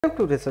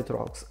Welcome to Research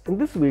Rocks. In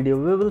this video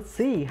we will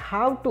see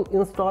how to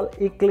install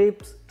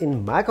Eclipse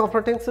in Mac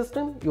operating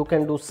system. You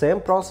can do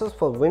same process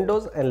for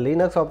Windows and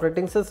Linux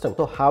operating system.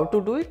 So how to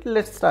do it?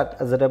 Let's start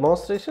as a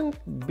demonstration.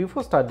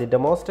 Before start the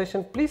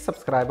demonstration, please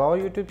subscribe our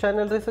YouTube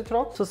channel Research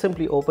Rocks. So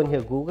simply open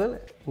here Google,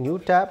 new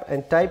tab,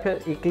 and type here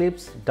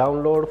Eclipse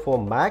download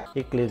for Mac,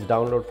 Eclipse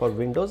download for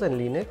Windows and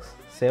Linux.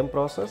 Same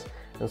process,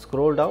 and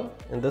scroll down.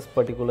 In this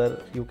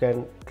particular you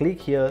can click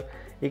here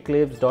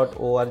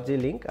eclipse.org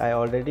link. I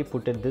already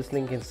put this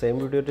link in same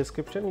video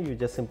description. You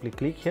just simply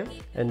click here,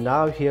 and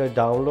now here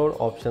download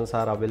options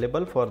are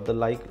available for the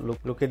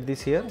look at this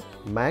here,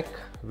 Mac,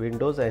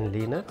 Windows and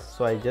Linux.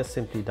 So I just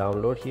simply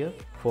download here.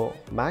 For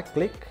Mac,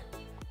 click,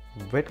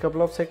 wait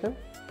couple of seconds,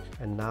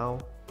 and now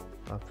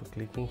after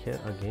clicking here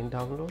again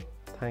download.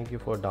 Thank you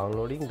for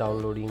downloading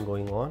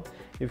going on.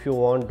 If you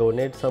want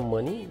donate some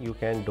money, you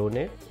can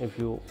donate. If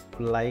you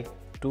like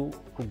to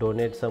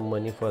donate some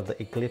money for the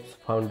Eclipse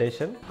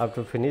Foundation,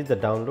 after finish the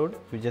download,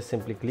 you just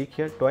simply click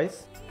here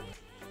twice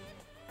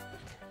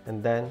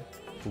and then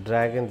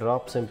drag and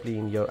drop simply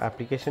in your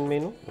application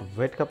menu.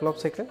 Wait couple of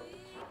seconds,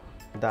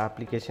 the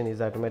application is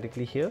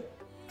automatically here.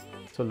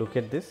 So look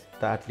at this,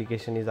 the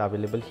application is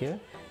available here.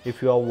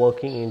 If you are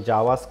working in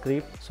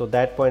JavaScript, so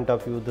that point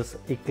of view this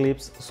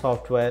Eclipse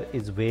software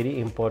is very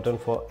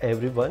important for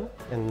everyone.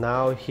 And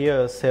now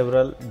here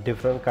several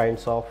different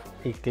kinds of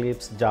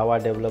Eclipse: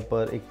 Java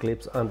developer,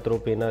 Eclipse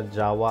entrepreneur,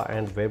 Java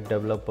and web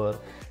developer,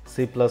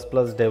 C++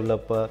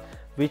 developer.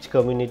 Which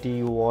community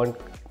you want,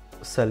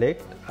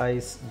 select.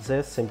 I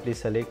just simply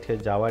select here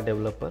Java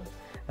developer.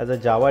 As a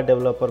Java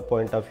developer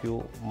point of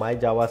view, my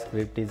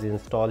JavaScript is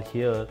installed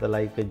here,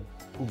 like a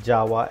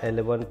Java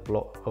 11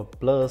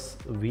 plus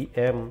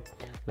VM,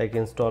 like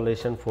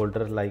installation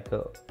folder, like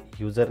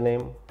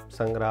username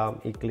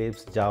Sangram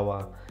Eclipse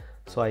Java.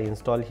 So I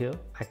install here,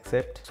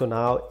 accept. So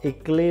now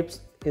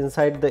Eclipse,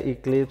 inside the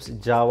Eclipse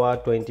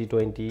Java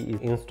 2020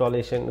 is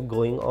installation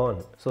going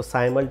on. So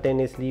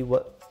simultaneously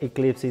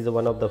Eclipse is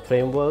one of the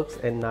frameworks,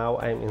 and now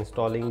I am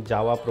installing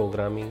Java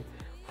programming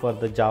for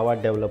the Java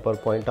developer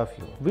point of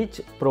view.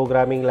 Which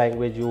programming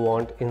language you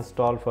want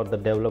install for the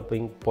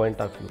developing point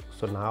of view?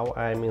 So now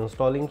I am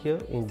installing here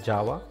in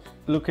Java.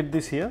 Look at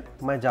this here,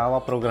 my Java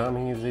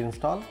programming is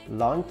installed.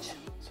 Launch.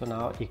 So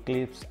now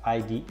Eclipse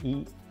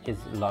IDE is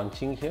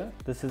launching here.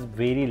 This is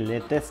very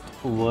latest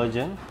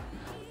version.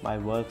 My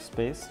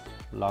workspace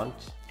launch,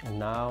 and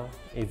now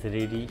is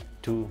ready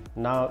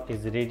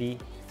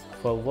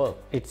for work.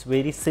 It's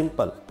very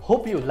simple.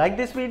 Hope you like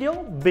this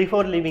video.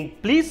 Before leaving,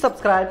 please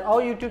subscribe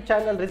our YouTube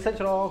channel Research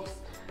Rocks.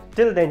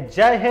 Till then,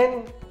 Jai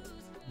Hind,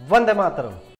 Vande Mataram.